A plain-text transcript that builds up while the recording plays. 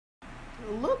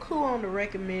Look who on the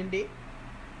recommended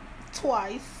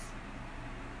twice.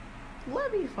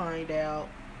 Let me find out.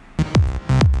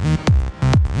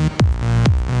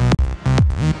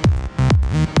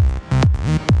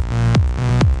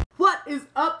 What is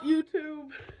up,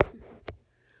 YouTube?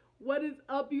 What is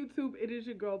up, YouTube? It is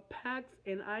your girl Pax,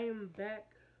 and I am back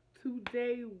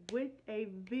today with a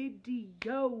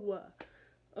video.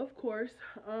 Of course,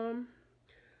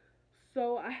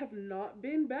 so I have not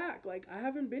been back. Like, I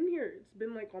haven't been here. It's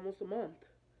been like almost a month.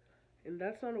 And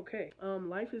that's not okay.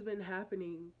 Life has been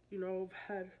happening. I've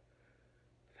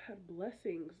had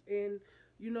blessings, and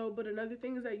but another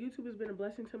thing is that YouTube has been a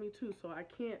blessing to me too. So I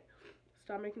can't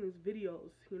stop making these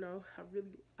videos.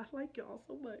 I like y'all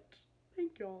so much.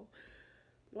 Thank y'all.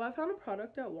 Well, I found a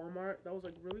product at Walmart that was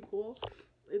like really cool.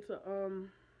 It's a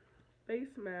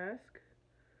face mask,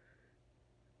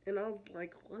 and I was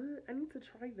like, what? I need to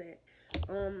try that.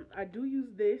 I do use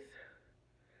this.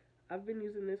 I've been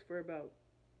using this for about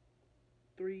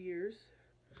 3 years.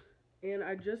 And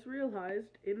I just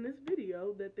realized in this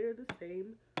video that they're the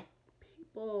same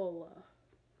people.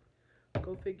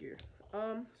 Go figure.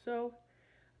 So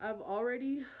I've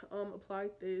already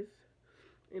applied this,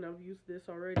 and I've used this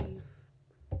already.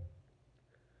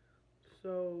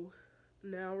 So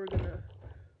now we're gonna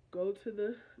go to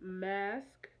the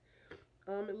mask.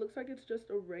 It looks like it's just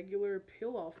a regular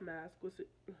peel-off mask,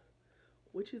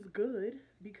 which is good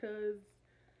because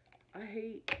I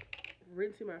hate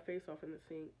rinsing my face off in the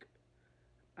sink.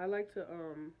 I like to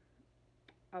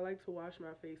wash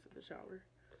my face in the shower.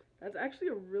 That's actually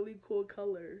a really cool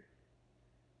color.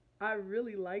 I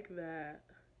really like that.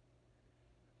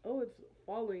 Oh, it's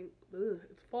falling. Ugh,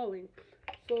 it's falling.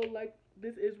 So, like,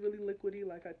 this is really liquidy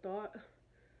like I thought.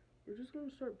 We're just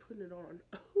gonna start putting it on.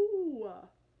 Ooh,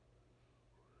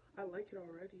 I like it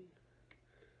already.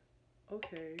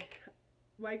 Okay.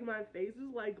 Like, my face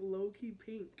is like low-key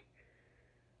pink.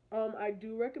 I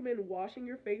do recommend washing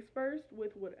your face first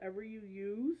with whatever you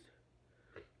use.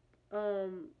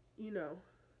 Um, you know,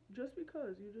 just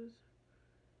because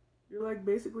you're like,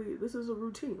 basically, this is a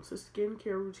routine. It's a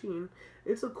skincare routine.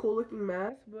 It's a cool looking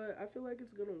mask, but I feel like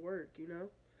it's gonna work.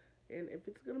 And if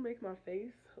it's gonna make my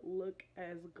face look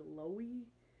as glowy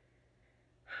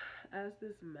as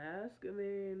this mask,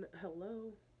 then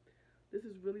hello. This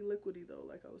is really liquidy though,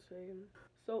 like I was saying.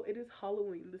 So it is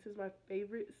Halloween. This is my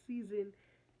favorite season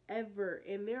ever.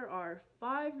 And there are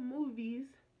 5 movies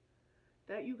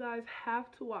that you guys have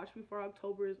to watch before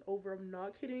October is over. I'm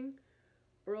not kidding.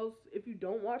 Or else, if you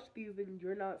don't watch these, then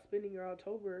you're not spending your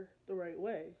October the right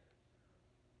way.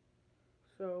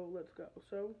 So, let's go.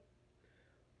 So,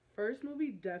 first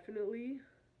movie definitely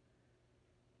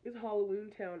is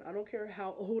Halloween Town. I don't care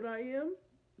how old I am,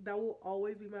 that will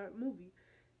always be my movie.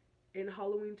 And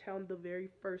Halloween Town, the very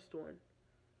first one.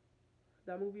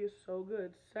 That movie is so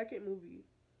good. Second movie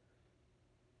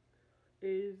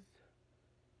is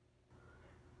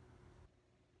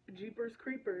Jeepers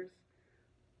Creepers.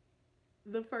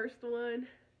 The first one.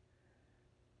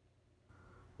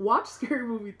 Watch Scary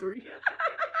Movie 3.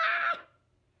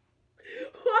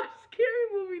 Watch Scary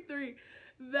Movie 3.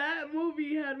 That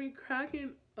movie had me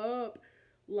cracking up.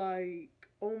 Like,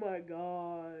 oh my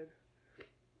god.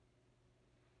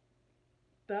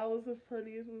 That was the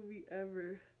funniest movie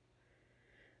ever.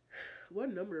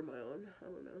 What number am I on? I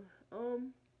don't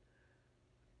know.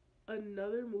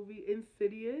 Another movie,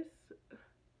 Insidious.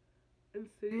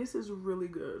 Insidious is really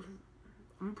good.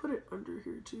 I'm gonna put it under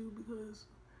here too because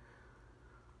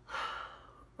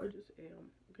I just am,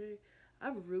 okay? I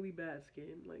have really bad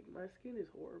skin. Like, my skin is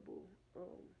horrible.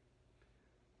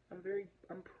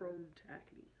 I'm prone to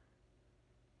acne.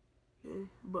 Okay,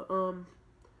 but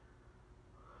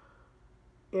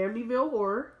Amityville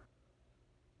Horror.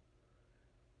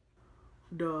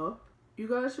 Duh. You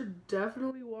guys should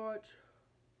definitely watch.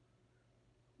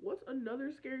 What's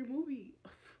another scary movie?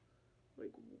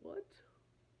 Like, what?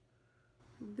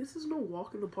 This is no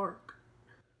walk in the park.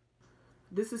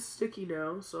 This is sticky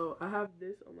now, so I have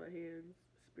this on my hands.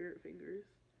 Spirit fingers.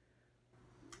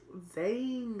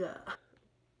 Zang.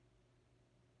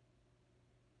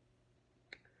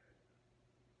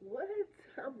 What?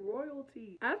 I'm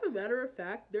royalty. As a matter of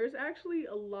fact, there's actually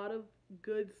a lot of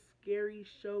good scary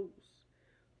shows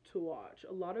to watch.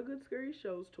 A lot of good scary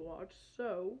shows to watch.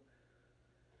 So,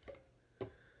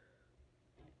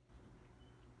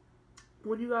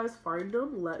 when you guys find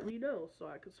them, let me know so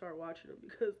I can start watching them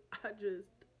because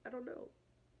I don't know.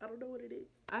 I don't know what it is.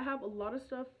 I have a lot of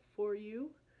stuff for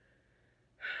you.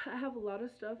 I have a lot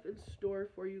of stuff in store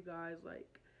for you guys.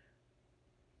 Like,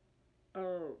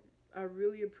 I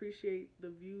really appreciate the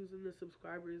views and the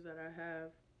subscribers that I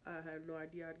have. I had no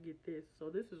idea I'd get this, so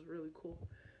this is really cool.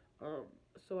 Um,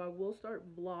 so I will start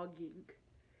vlogging.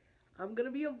 I'm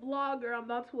gonna be a vlogger. I'm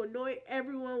about to annoy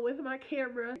everyone with my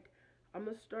camera. I'm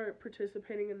gonna start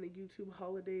participating in the YouTube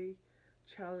holiday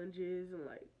challenges and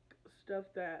like stuff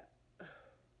that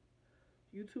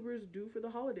YouTubers do for the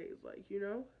holidays. Like, you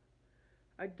know,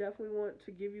 I definitely want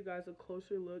to give you guys a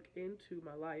closer look into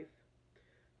my life.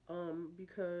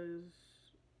 Because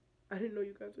I didn't know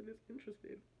you guys were this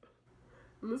interested.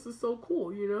 And this is so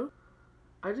cool, you know?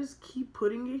 I just keep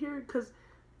putting it here because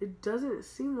it doesn't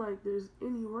seem like there's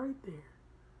any right there.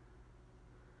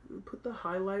 Put the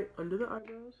highlight under the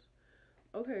eyebrows.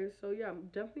 Okay, so yeah, I'm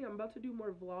about to do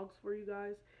more vlogs for you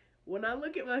guys. When I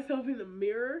look at myself in the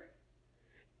mirror,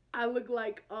 I look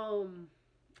like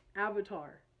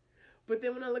Avatar. But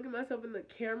then when I look at myself in the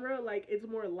camera, like it's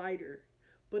more lighter.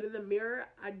 But in the mirror,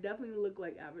 I definitely look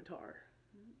like Avatar.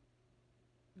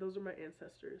 Those are my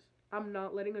ancestors. I'm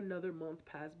not letting another month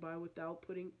pass by without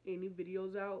putting any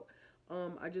videos out.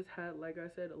 I just had, like I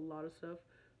said, a lot of stuff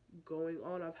going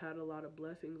on. I've had a lot of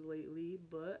blessings lately,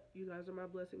 but you guys are my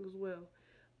blessing as well.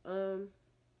 Um,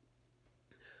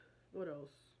 what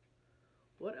else?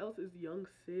 What else is young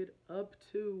Sid up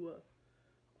to?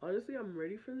 Honestly, I'm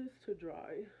ready for this to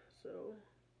dry. So,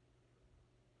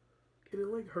 can it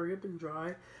like hurry up and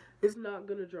dry? It's not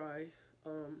gonna dry.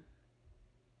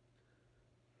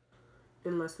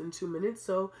 In less than 2 minutes.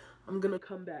 So I'm gonna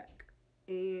come back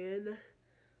and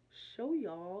show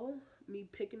y'all me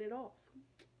picking it off.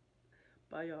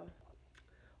 Bye, y'all.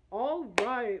 All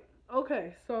right.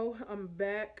 Okay, so I'm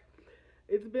back.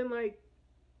 It's been like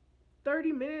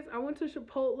 30 minutes. I went to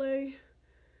Chipotle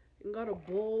and got a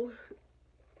bowl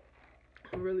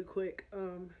really quick.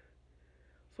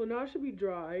 So now it should be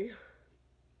dry.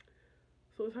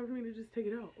 So it's time for me to just take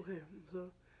it out. Okay,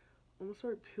 so I'm gonna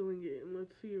start peeling it and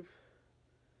let's see if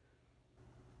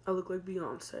I look like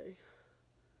Beyonce.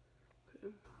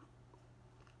 Okay.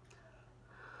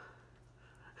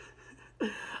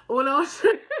 When I was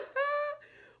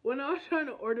when I was trying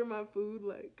to order my food,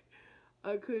 like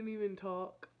I couldn't even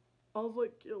talk. I was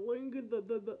like, yelling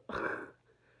the.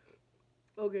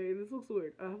 Okay, this looks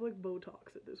weird. I have like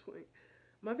Botox at this point.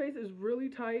 My face is really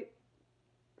tight.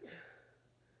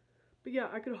 But yeah,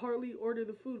 I could hardly order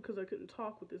the food because I couldn't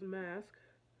talk with this mask.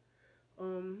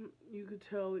 You could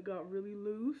tell it got really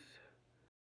loose.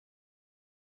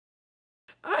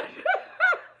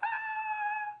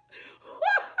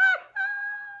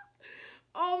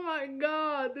 Oh my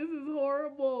god, this is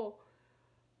horrible.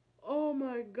 Oh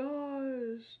my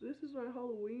gosh, this is my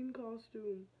Halloween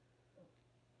costume.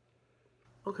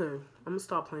 Okay, I'm gonna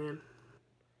stop playing.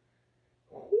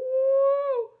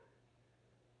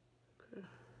 Okay.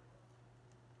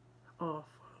 Oh,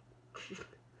 fuck.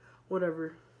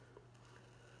 Whatever.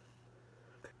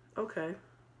 Okay.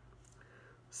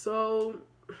 So,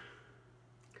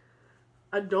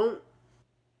 I don't.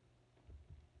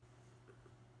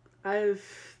 I've.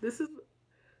 This is.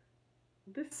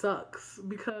 This sucks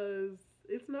because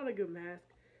it's not a good mask.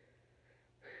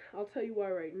 I'll tell you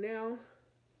why right now.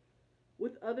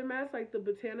 With other masks, like the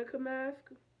Botanica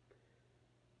mask,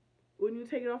 when you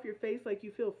take it off your face, like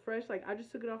you feel fresh. Like I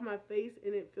just took it off my face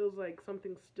and it feels like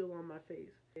something's still on my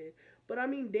face. But I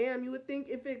mean, damn, you would think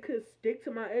if it could stick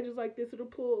to my edges like this, it'll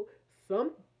pull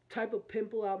some type of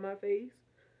pimple out my face.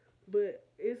 But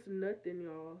it's nothing,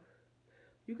 y'all.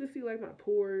 You can see like my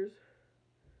pores.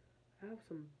 I have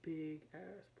some big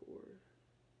ass pores.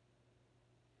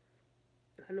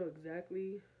 I know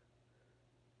exactly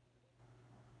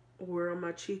where on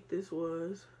my cheek this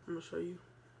was. I'm gonna show you.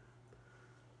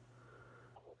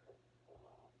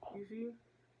 You see?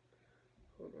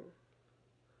 Hold on.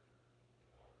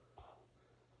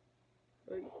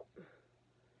 Like,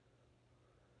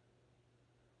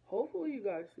 hopefully you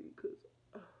guys see, cause.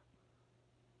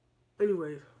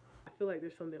 Anyways, I feel like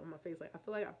there's something on my face. Like I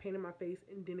feel like I painted my face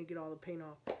and didn't get all the paint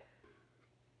off.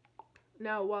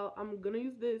 Now, while I'm gonna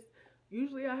use this,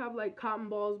 usually I have like cotton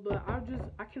balls, but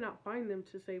I cannot find them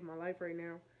to save my life right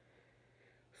now.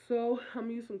 So I'm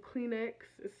gonna use some Kleenex.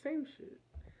 It's same shit.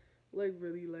 Like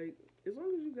really, like as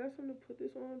long as you got something to put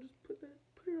this on, just put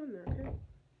it on there, okay?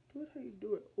 Do it how you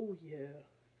do it. Oh yeah.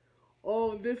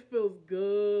 Oh, this feels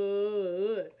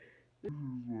good. This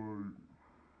is like.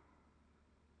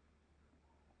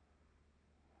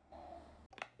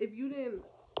 If you didn't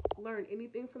learn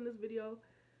anything from this video,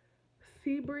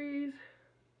 sea breeze